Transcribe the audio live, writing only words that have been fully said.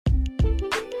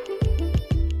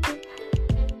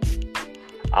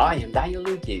I am Daniel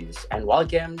Lucas, and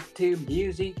welcome to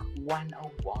Music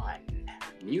 101.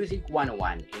 Music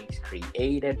 101 is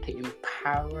created to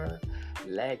empower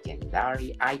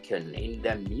legendary icon in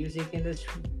the music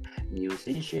industry,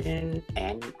 musician,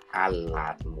 and a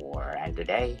lot more. And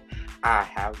today, I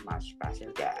have my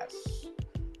special guest.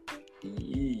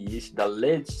 He is the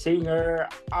lead singer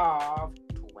of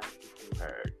 22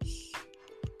 Hertz,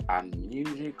 a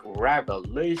music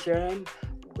revolution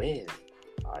with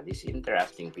these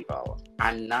interesting people.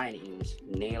 And 9 inch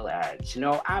nail edge,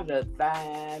 no other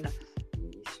than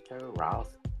Mr. Ralf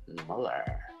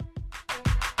Muller.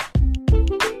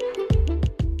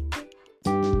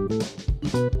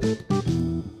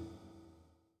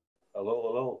 Hello,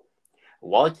 hello.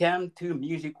 Welcome to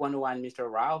Music 101,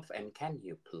 Mr. Ralph, and can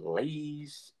you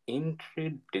please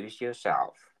introduce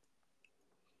yourself?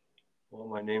 Well,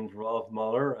 my name's Ralf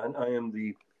Muller, and I am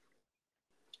the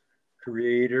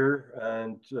creator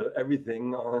and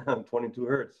everything on 22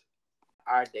 Hertz.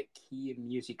 What are the key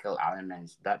musical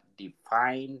elements that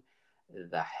define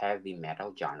the heavy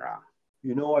metal genre?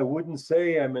 I wouldn't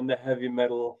say I'm in the heavy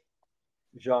metal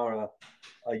genre.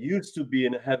 I used to be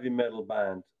in a heavy metal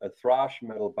band, a thrash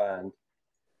metal band,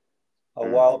 a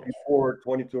while Mm, before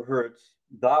 22 Hertz.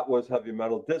 That was heavy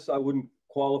metal. This I wouldn't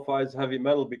qualify as heavy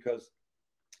metal because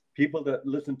people that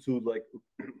listen to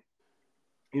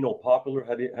popular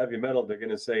heavy metal, they're going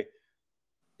to say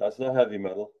that's not heavy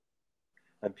metal.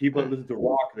 And people that mm. listen to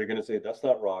rock, they're going to say that's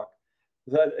not rock.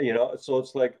 So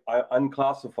it's like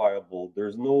unclassifiable.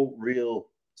 There's no real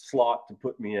slot to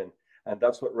put me in, and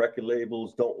that's what record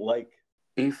labels don't like.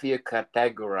 If you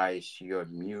categorize your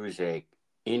music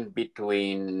in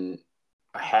between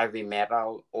heavy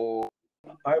metal or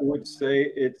I would say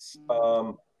it's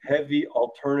heavy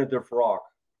alternative rock.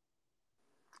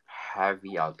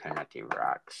 heavy alternative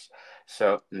rocks.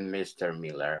 So, Mr.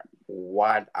 Miller,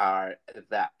 what are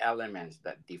the elements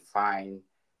that define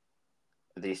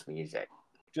this music?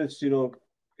 Just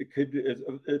it could be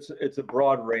it's a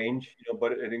broad range,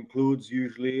 but it includes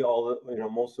usually all the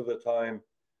most of the time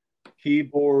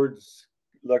keyboards,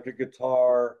 electric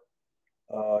guitar,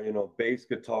 bass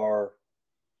guitar,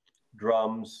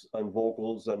 drums and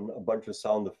vocals and a bunch of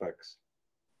sound effects.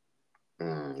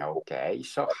 Okay,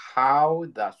 so how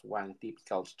does one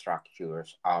typical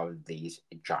structures of this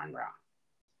genre?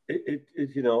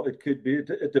 It could be.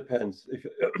 It depends.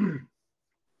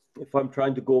 If I'm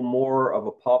trying to go more of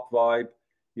a pop vibe,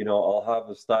 I'll have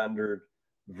a standard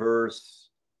verse,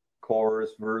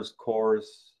 chorus.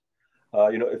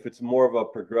 If it's more of a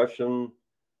progression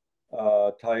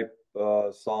type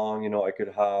song, I could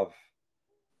have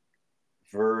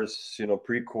verse,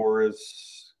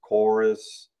 pre-chorus,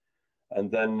 chorus, and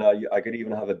then I could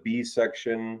even have a B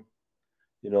section,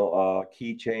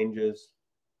 key changes.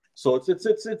 So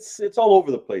it's all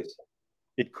over the place.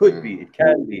 It could be, Mm, it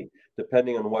can be,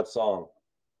 depending on what song.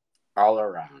 all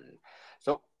around.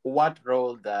 So, what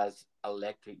role does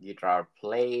electric guitar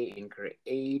play in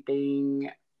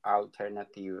creating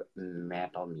alternative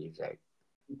metal music?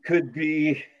 It could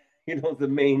be, the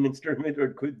main instrument, or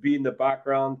it could be in the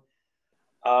background.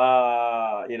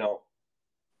 Uh, you know,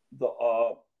 the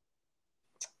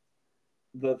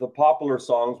the popular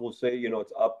songs will say,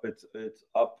 it's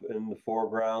up in the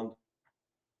foreground.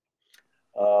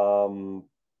 Um,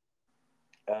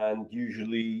 and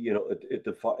usually,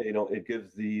 it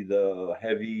gives the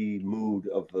heavy mood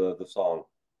of the song,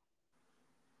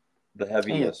 the In-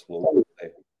 heaviness, we'll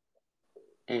say.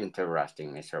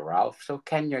 Interesting, Mr. Ralph. So,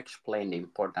 can you explain the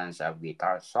importance of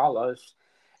guitar solos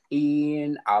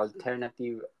in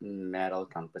alternative metal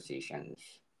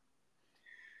compositions?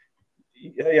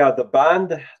 Yeah, the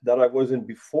band that I was in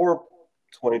before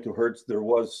 22 Hertz, there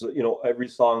was, every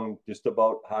song just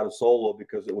about had a solo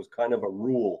because it was kind of a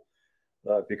rule,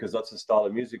 because that's the style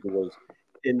of music it was.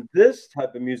 In this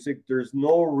type of music, there's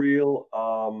no real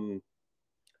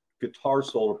guitar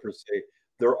solo per se.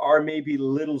 There are maybe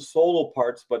little solo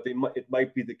parts, but it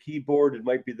might be the keyboard, it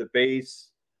might be the bass.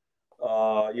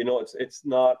 It's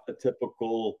not a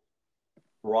typical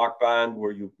rock band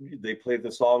where they play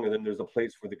the song and then there's a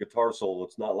place for the guitar solo.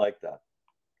 It's not like that.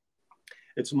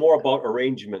 It's more about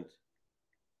arrangement.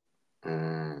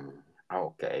 Mm,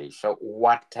 okay, so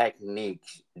what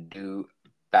techniques do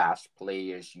bass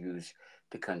players use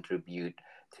to contribute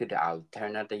to the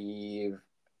alternative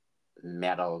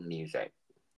metal music?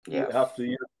 You Yes. have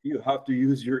to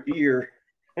use your ear.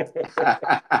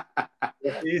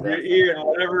 Use your ear, and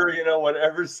Definitely.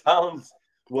 whatever sounds,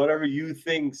 whatever you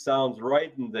think sounds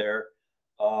right in there.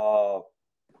 Uh,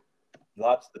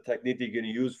 that's the technique you're going to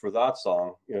use for that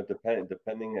song.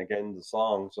 Depending again the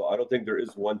song. So I don't think there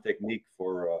is one technique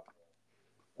for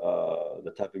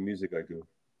the type of music I do.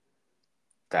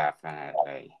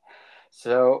 Definitely.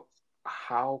 So,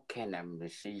 how can a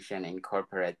musician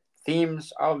incorporate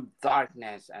themes of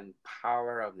darkness and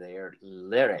power of their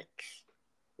lyrics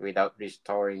without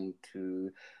restoring to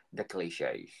the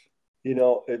cliches? You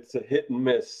know, it's a hit and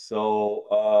miss. So,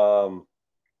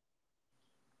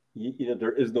 you know,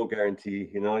 there is no guarantee.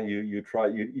 You know, you try,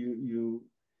 you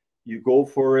go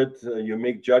for it. You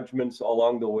make judgments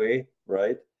along the way,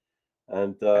 right?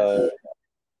 And Yes.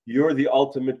 you're the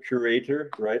ultimate curator,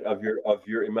 right, of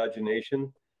your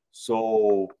imagination.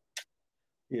 So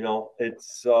you know,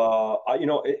 it's you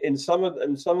know, in some of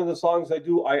the songs I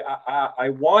do, I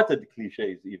wanted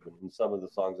cliches even in some of the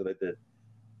songs that I did,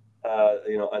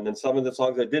 you know, and then some of the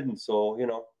songs I didn't. So you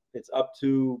know, it's up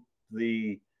to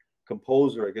the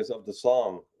composer, I guess, of the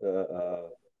song,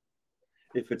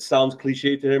 if it sounds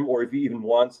cliche to him or if he even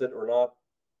wants it or not.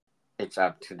 It's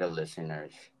up to the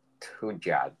listeners to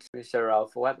judge. Mr.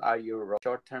 Ralph, what are your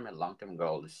short term and long term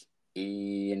goals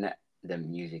in the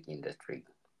music industry?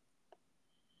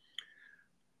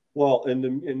 Well, in the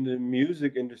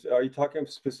music industry, are you talking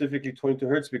specifically 22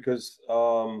 hertz? Because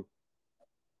I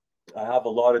have a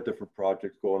lot of different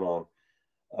projects going on.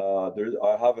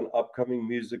 I have an upcoming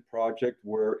music project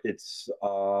where it's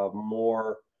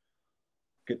more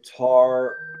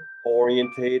guitar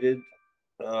orientated,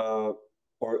 uh,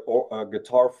 or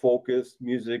guitar focused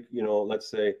music. You know, let's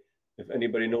say if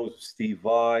anybody knows Steve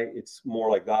Vai, it's more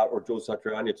like that, or Joe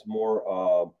Satriani, it's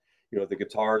more, you know, the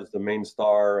guitar is the main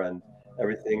star and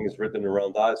everything is written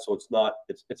around that. So it's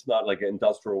not like an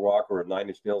industrial rock or a Nine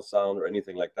Inch Nails sound or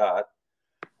anything like that.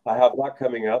 I have that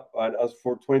coming up. And as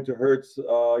for 22 hertz,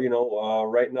 you know,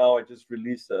 right now I just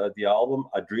released the album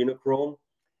Adrenochrome.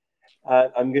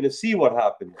 I'm gonna see what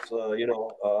happens. You know,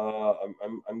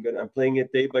 I'm playing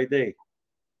it day by day.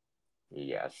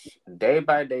 Yes, day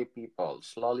by day, people,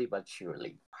 slowly but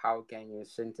surely. How can you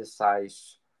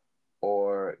synthesize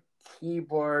or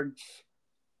keyboards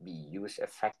be used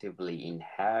effectively in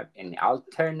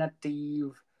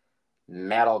alternative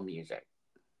metal music?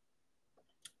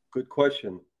 Good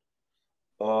question.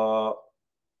 Uh,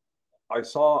 I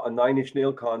saw a Nine Inch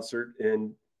Nail concert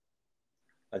in,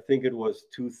 I think it was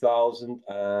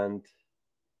 2010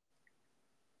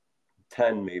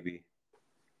 maybe,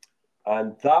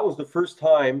 and that was the first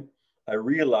time I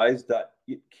realized that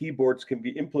keyboards can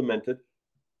be implemented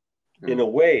in Hmm. a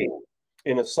way,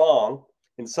 in a song,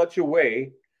 in such a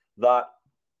way that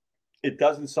it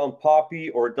doesn't sound poppy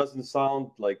or it doesn't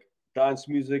sound like dance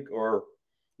music, or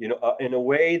you know, in a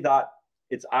way that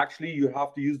it's actually, you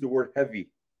have to use the word heavy.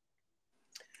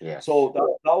 Yes. So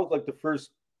that was like the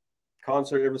first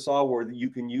concert I ever saw where you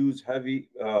can use heavy,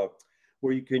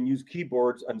 where you can use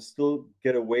keyboards and still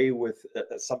get away with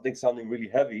something sounding really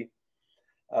heavy.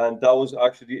 And that was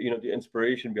actually, you know, the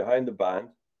inspiration behind the band,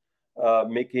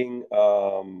 making,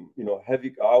 you know,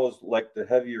 heavy. I was like the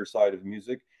heavier side of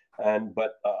music, and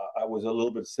but I was a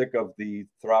little bit sick of the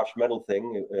thrash metal thing,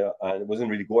 and it wasn't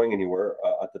really going anywhere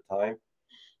at the time.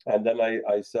 And then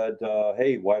I said,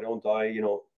 hey, why don't I, you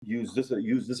know, use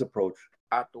this approach?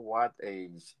 At what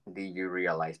age did you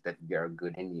realize that you're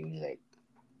good in music?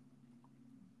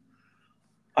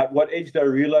 At what age did I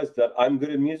realize that I'm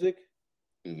good at music?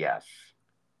 Yes.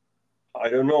 I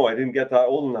don't know. I didn't get that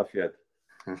old enough yet.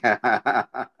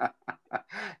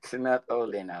 It's not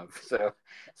old enough.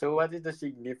 So what is the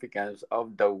significance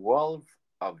of the world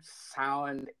of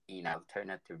sound in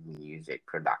alternative music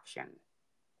production?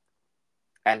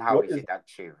 And how What is is it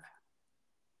achieved?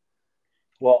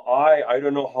 Well, I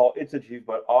don't know how it's achieved,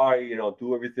 but I, you know,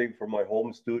 do everything from my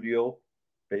home studio,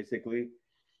 basically.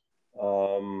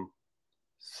 Um,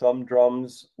 some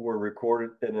drums were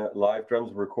recorded in a live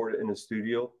drums were recorded in a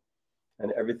studio,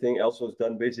 and everything else was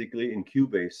done basically in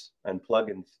Cubase and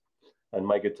plugins, and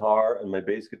my guitar and my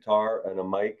bass guitar and a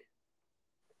mic,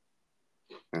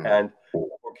 Mm. and for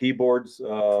keyboards,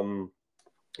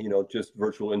 you know, just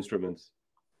virtual instruments.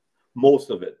 Most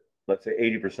of it, let's say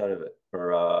 80% of it,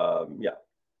 or yeah.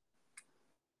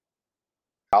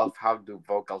 How do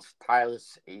vocal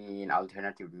styles in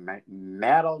alternative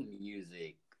metal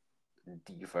music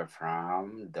differ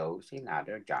from those in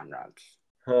other genres?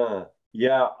 Huh.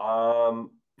 Yeah.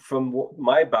 From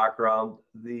my background,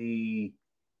 the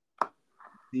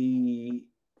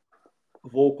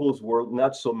vocals were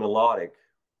not so melodic.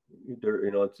 They're,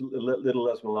 you know, it's a little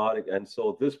less melodic, and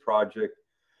so this project,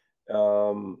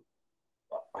 um,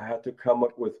 I had to come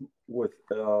up with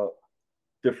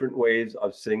different ways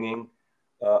of singing,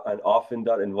 and often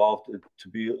that involved it to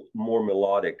be more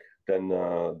melodic than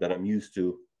I'm used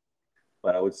to.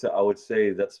 But I would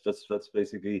say that's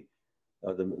basically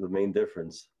the main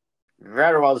difference.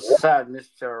 Very well said,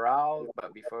 Mr. Ralph.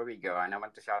 But before we go, and I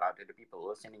want to shout out to the people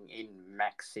listening in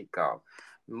Mexico.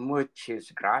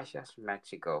 Muchas gracias,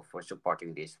 Mexico, for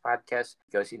supporting this podcast.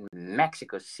 Because in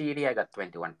Mexico City, I got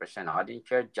 21% audience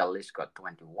share. Jalisco got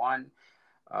 21.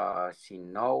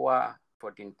 Sinoa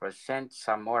 14%.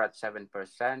 Zamora at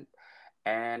 7%.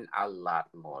 And a lot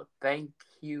more. Thank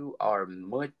you, or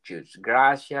muchas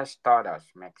gracias, todos,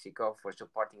 Mexico, for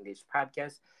supporting this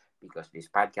podcast, because this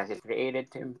podcast is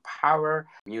created to empower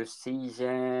new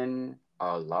season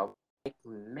of love, like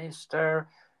Mr.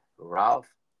 Ralf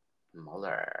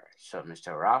Muller. So,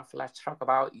 Mr. Ralph, let's talk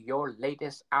about your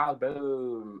latest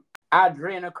album,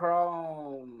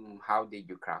 Adrenochrome. How did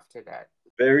you craft it?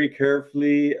 Very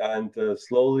carefully and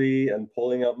slowly, and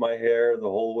pulling up my hair the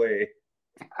whole way.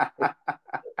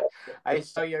 I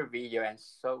saw your video and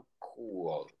so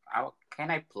cool. Can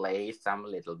I play some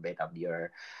little bit of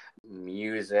your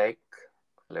music?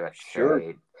 Let's Sure.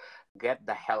 say, Get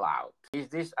the Hell Out. Is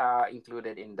this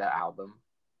included in the album?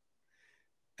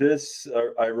 This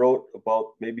I wrote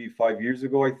about maybe 5 years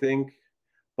ago, I think,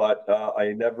 but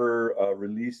I never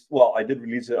released. Well, I did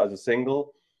release it as a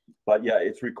single, but yeah,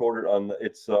 it's recorded on.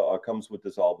 It's comes with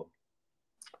this album.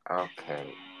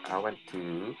 Okay, I want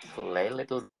to play a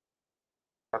little,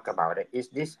 talk about it. Is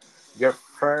this your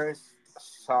first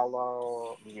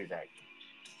solo music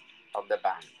of the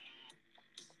band?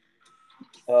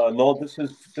 No, this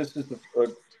is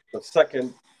the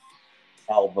second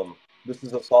album. This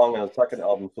is a song on the second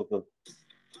album. So the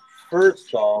first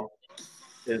song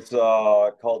is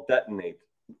called "Detonate."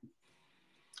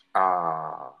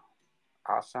 Uh,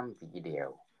 awesome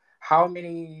video. How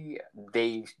many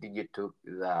days did you took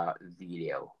the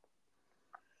video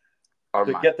or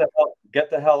The month? get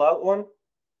the hell out one.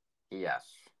 Yes.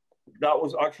 That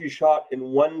was actually shot in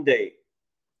one day,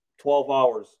 12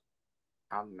 hours.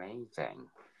 Amazing.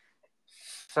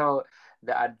 So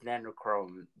the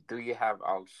adrenochrome, do you have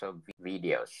also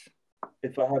videos?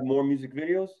 If I have more music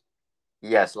videos,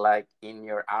 Yes, like in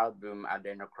your album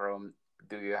Adrenochrome,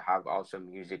 do you have also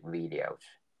music videos?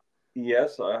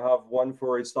 yes, I have one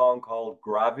for a song called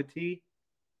 "Gravity"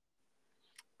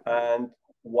 and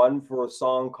one for a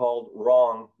song called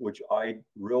 "Wrong," which I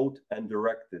wrote and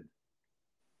directed.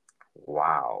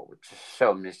 Wow.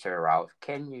 So, Mr. Ralph,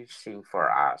 can you sing for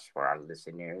us, for our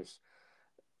listeners,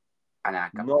 an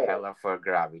No, acapella for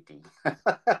Gravity?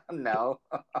 No,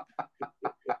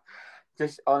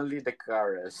 just only the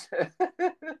chorus.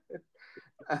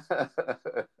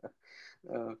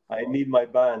 I need my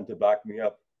band to back me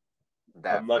up.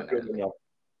 I'm not good Definitely. enough.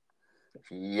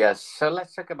 Yes. So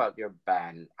let's talk about your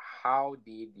band. How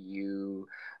did you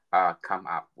come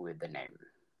up with the name?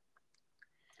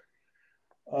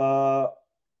 Uh,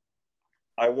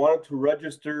 I wanted to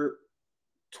register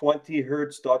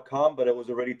 20hertz.com, but it was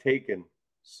already taken.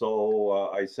 So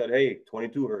I said, hey,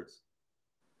 22 hertz.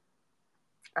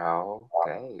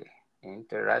 Okay.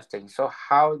 Interesting. So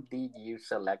how did you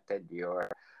selected your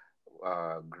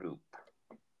group,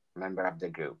 member of the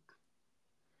group?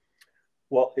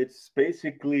 Well, it's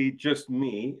basically just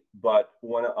me, but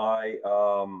when I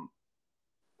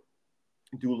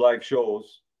do live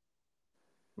shows,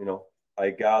 you know, I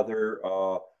gather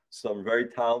some very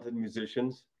talented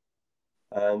musicians,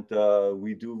 and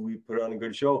we put on a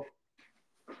good show.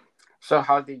 So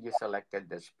how did you selected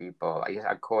these people? Is it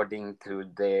according to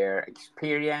their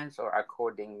experience or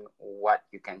according what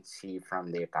you can see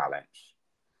from their talents?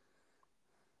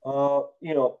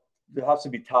 You know, there has to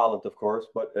be talent, of course,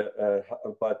 but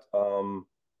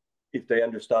if they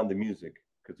understand the music,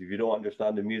 because if you don't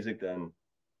understand the music, then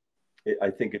I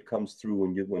think it comes through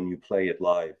when you play it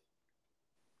live.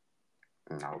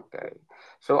 Okay.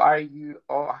 So are you,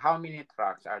 or how many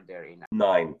tracks are there in?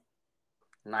 9.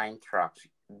 Nine tracks.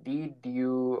 Did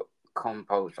you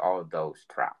compose all those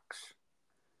tracks?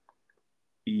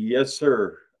 Yes,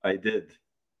 sir, I did.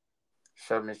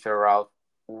 So, Mr. Ralph,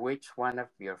 which one of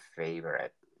your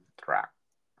favorite track?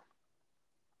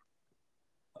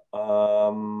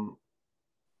 Um,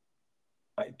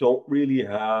 I don't really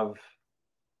have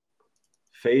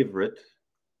favorite,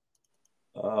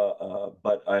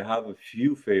 but I have a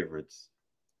few favorites.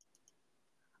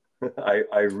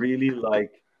 I really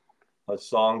like a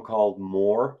song called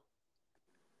 "More."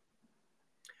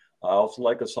 I also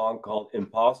like a song called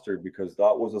 "Imposter" because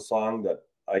that was a song that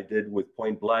I did with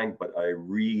Point Blank, but I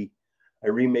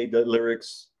remade the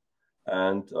lyrics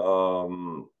and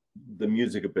the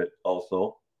music a bit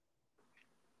also.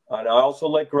 And I also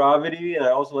like "Gravity," and I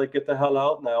also like "Get the Hell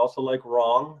Out," and I also like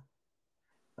 "Wrong."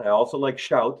 And I also like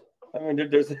 "Shout." I mean,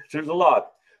 there's a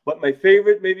lot, but my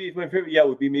favorite, yeah,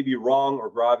 would be maybe "Wrong" or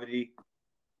 "Gravity."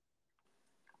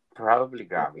 Probably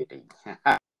Gravity.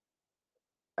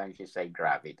 time she say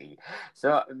gravity.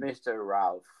 So, Mr.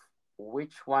 Ralph,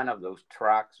 which one of those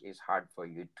tracks is hard for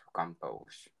you to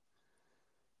compose?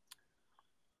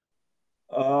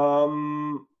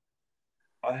 Um,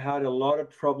 I had a lot of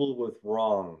trouble with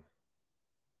wrong,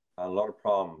 a lot of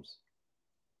problems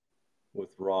with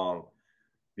wrong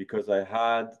because I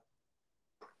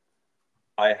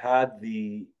had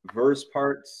the verse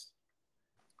parts,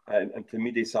 and to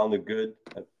me they sounded good,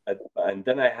 and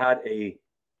then I had a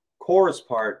chorus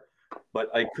part, but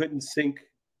I couldn't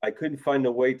find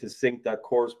a way to sync that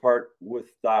chorus part with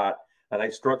that, and I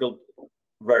struggled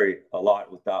a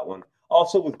lot with that one.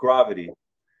 Also with gravity,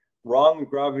 wrong and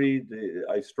gravity,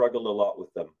 I struggled a lot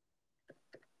with them,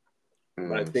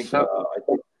 but Mm, so, I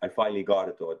think I finally got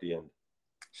it though at the end.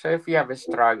 so if you have a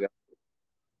struggle,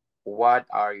 what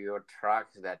are your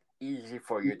tracks that easy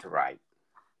for you to write?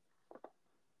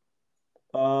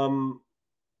 Um,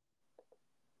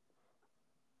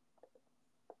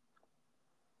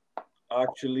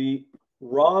 Actually,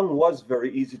 wrong was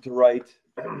very easy to write,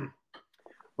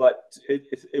 but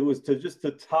it was to just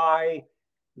to tie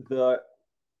the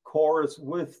chorus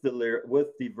with with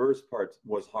the verse parts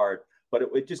was hard. But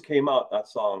it just came out, that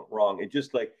song, wrong. It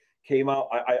just like came out.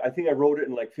 I think I wrote it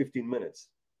in like 15 minutes.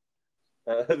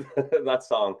 That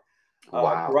song.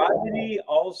 Wow. Gravity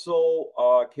also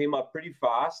came out pretty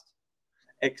fast,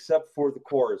 except for the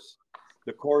chorus.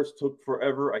 The chorus took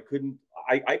forever. I couldn't.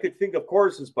 I could think of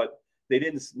choruses, but they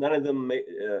didn't. None of them,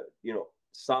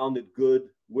 sounded good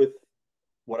with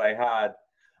what I had.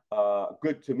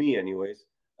 Good to me, anyways.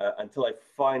 Until I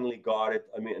finally got it.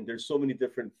 I mean, and there's so many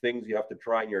different things you have to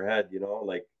try in your head.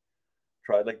 Like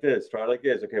try it like this, try it like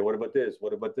this. Okay, what about this?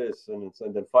 What about this? And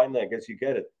then finally, I guess you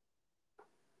get it.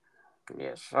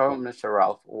 Yes. So, Mr.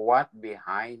 Ralph, what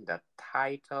behind the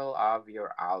title of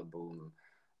your album,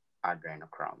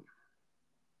 Adrenochrome?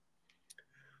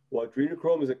 Well,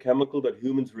 adrenochrome is a chemical that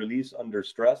humans release under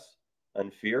stress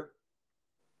and fear,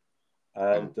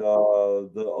 and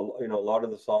Mm. a lot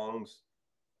of the songs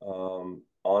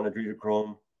on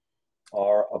adrenochrome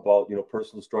are about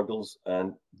personal struggles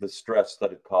and the stress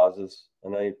that it causes,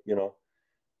 and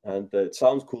it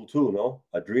sounds cool too, no?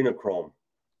 Adrenochrome.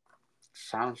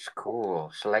 Sounds cool.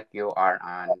 It's like you are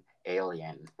an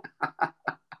alien.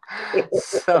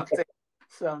 something,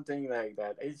 something like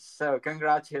that. It's so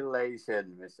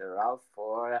congratulations, Mr. Ralph,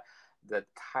 for the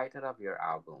title of your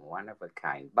album, One of a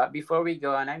Kind. But before we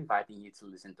go on, I'm inviting you to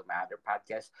listen to my other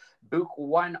podcast, Book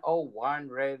 101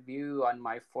 Review on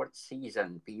my fourth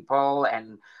season, people.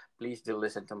 And please do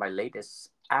listen to my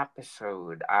latest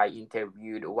episode. I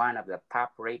interviewed one of the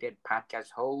top rated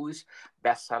podcast hosts,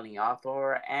 best-selling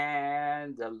author,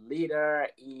 and the leader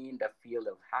in the field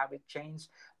of habit change,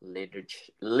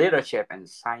 leadership and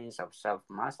science of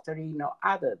self-mastery, no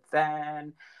other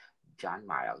than John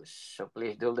Miles. So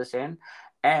please do listen.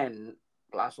 And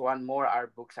plus one more, our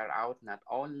books are out, not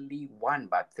only one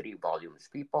but three volumes.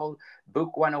 People,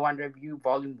 Book 101 Review,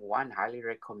 Volume 1, highly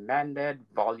recommended.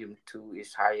 Volume 2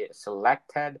 is high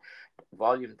selected.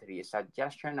 Volume 3 is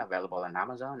suggestion, available on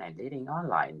Amazon and leading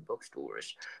online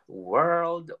bookstores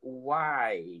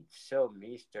worldwide. So,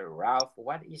 Mr. Ralph,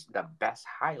 what is the best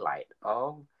highlight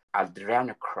of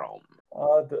Adrenochrome?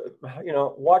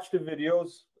 Watch the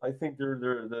videos. I think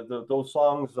those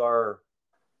songs are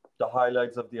the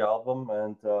highlights of the album,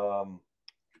 and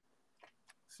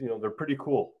they're pretty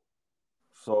cool.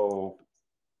 So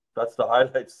that's the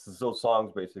highlights of those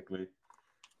songs, basically.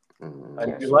 Mm,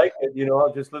 And if you yes, like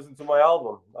it, just listen to my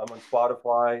album. I'm on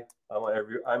Spotify.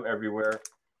 I'm everywhere,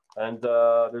 and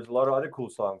there's a lot of other cool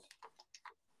songs.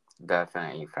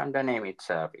 definitely. From the name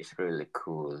itself, it's really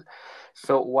cool.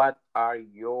 So, what are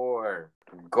your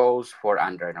goals for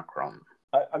Adrenochrome?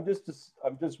 I'm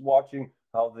just watching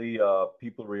how the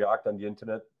people react on the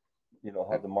internet.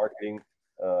 How Mm, the marketing,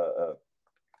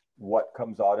 what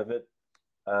comes out of it,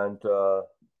 and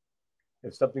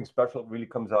if something special really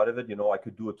comes out of it, I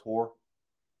could do a tour.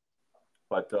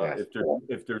 But yes.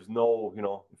 if there's no,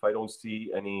 if I don't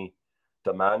see any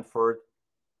demand for it,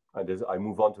 I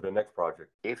move on to the next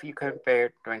project. If you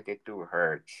compare 22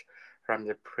 Hertz from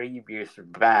the previous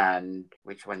band,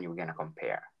 which one you gonna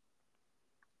compare?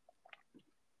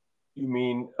 You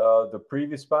mean the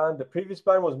previous band? The previous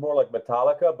band was more like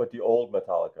Metallica, but the old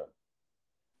Metallica,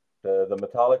 the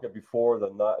Metallica before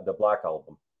the Black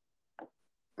album,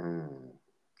 Mm,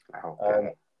 and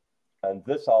okay. and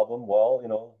this album, well,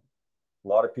 a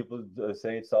lot of people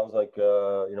say it sounds like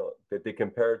that they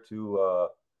compare it to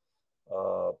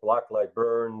Black Light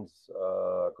Burns,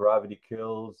 Gravity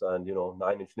Kills, and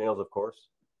Nine Inch Nails, of course.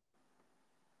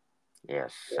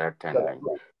 Yes, So certainly.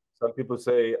 Some people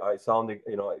say I sound,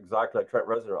 exactly like Trent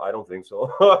Reznor. I don't think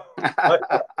so.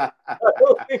 I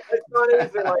don't think I sound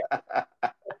anything like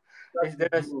Is there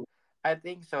that. I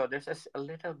think so. There's a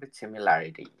little bit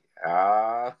similarity.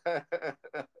 Uh,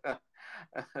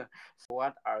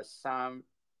 what are some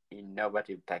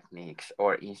innovative techniques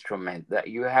or instruments that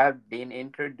you have been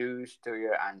introduced to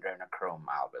your Adrenochrome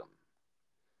album?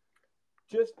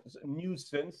 Just new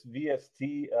synths,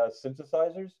 VST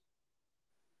synthesizers.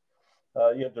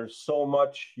 There's so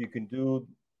much you can do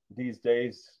these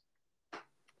days.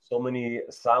 So many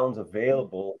sounds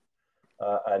available,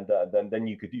 and then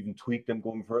you could even tweak them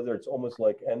going further. It's almost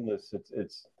like endless. It's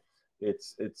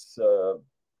it's uh,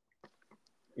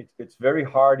 it's very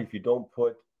hard if you don't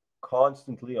put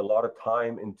constantly a lot of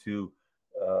time into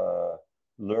uh,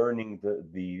 learning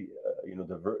the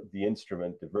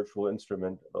instrument, the virtual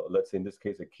instrument. Let's say in this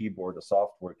case a keyboard, a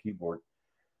software keyboard.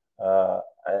 Uh,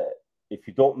 uh, if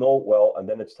you don't know well, and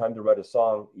then it's time to write a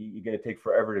song, you're going to take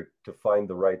forever to find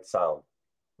the right sound.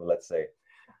 Well, let's say,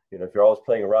 if you're always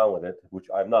playing around with it, which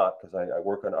I'm not because I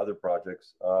work on other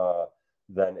projects,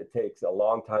 then it takes a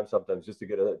long time sometimes just to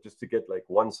get like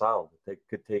one sound.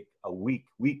 Could take a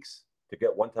weeks to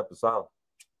get one type of sound.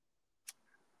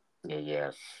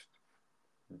 Yes,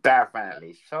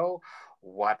 definitely. So,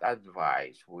 what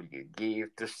advice would you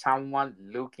give to someone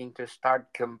looking to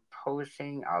start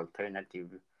composing alternative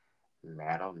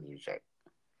metal music?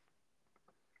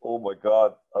 Oh my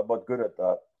God, I'm not good at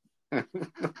that.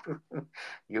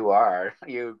 You are.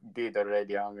 You did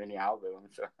already how many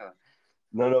albums?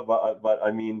 No, no, but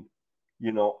I mean,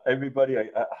 everybody.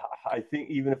 I think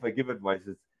even if I give advice,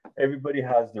 everybody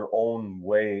has their own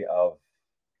way of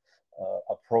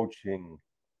approaching,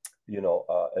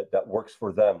 that works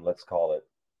for them. Let's call it.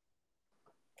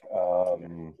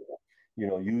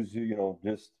 Yeah. Use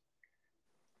just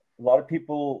a lot of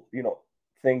people,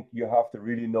 think you have to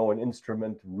really know an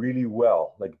instrument really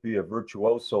well, like be a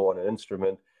virtuoso on an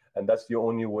instrument, and that's the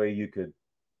only way you could,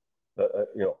 uh, uh,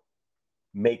 you know,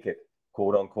 make it,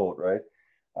 quote unquote, right?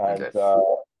 And Yes.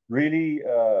 really,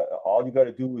 all you got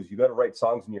to do is you got to write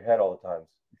songs in your head all the time.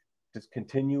 Just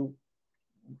continue,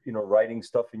 writing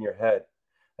stuff in your head,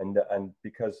 and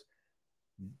because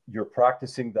you're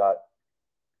practicing that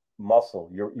muscle,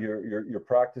 you're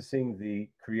practicing the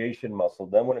creation muscle.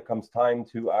 Then when it comes time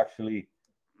to actually,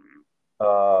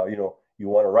 you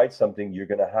want to write something, you're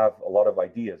going to have a lot of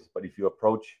ideas. But if you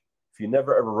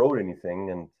never ever wrote anything,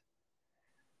 and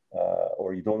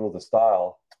or you don't know the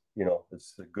style,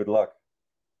 it's good luck.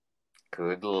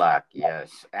 Good luck,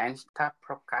 yes. And stop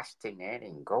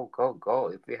procrastinating. Go, go, go.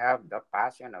 If you have the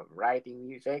passion of writing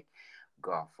music,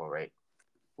 go for it.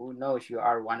 Who knows, you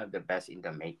are one of the best in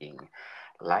the making.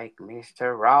 Like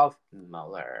Mr. Ralf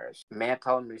Muller.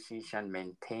 Metal musicians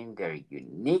maintain their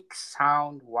unique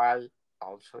sound while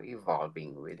also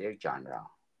evolving with their genre.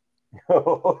 I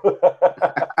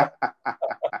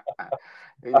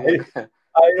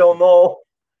I don't know.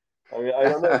 I mean, I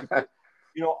don't know because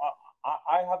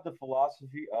I have the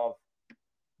philosophy of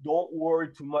don't worry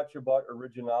too much about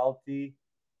originality.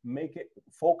 Make it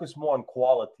focus more on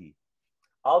quality.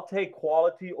 I'll take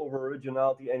quality over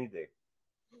originality any day.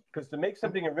 Because to make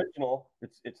something original,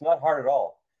 it's not hard at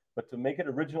all. But to make it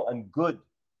original and good,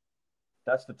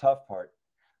 that's the tough part.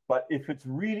 But if it's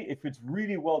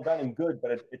really well done and good,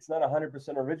 but it's not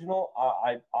 100% original,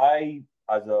 I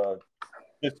as a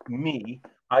just me,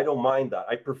 I don't mind that.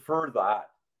 I prefer that.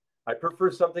 I prefer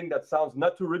something that sounds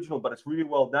not too original, but it's really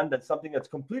well done, than something that's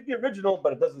completely original,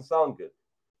 but it doesn't sound good.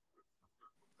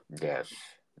 Yes,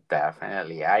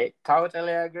 definitely. I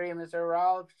totally agree, Mr.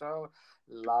 Ralph. So,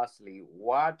 lastly,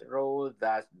 what role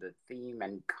does the theme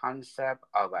and concept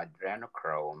of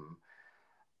adrenochrome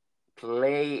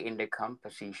play in the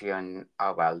composition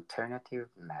of alternative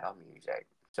metal music?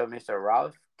 So, Mr.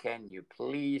 Ralph, can you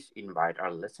please invite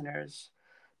our listeners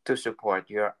to support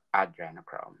your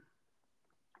adrenochrome?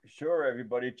 Sure,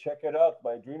 everybody, check it out.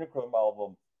 My Adrenochrome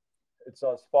album. It's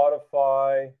on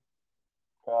Spotify.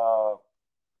 Uh,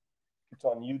 it's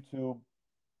on YouTube.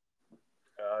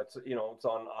 It's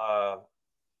on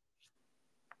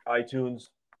iTunes.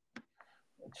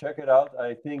 Check it out.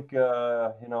 I think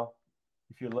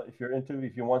if you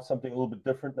want something a little bit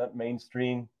different, not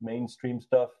mainstream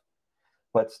stuff,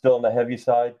 but still on the heavy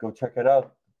side, go check it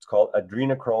out. It's called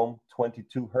Adrenochrome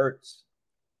 22 Hertz.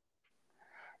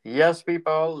 Yes,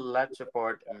 people, let's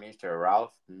support Mr.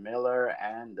 Ralph Miller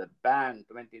and the band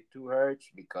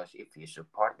 22HERTZ because if you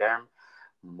support them,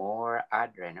 more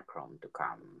adrenochrome to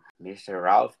come. Mr.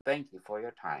 Ralph, thank you for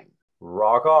your time.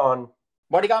 Rock on.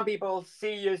 Bodycon people,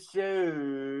 see you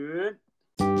soon.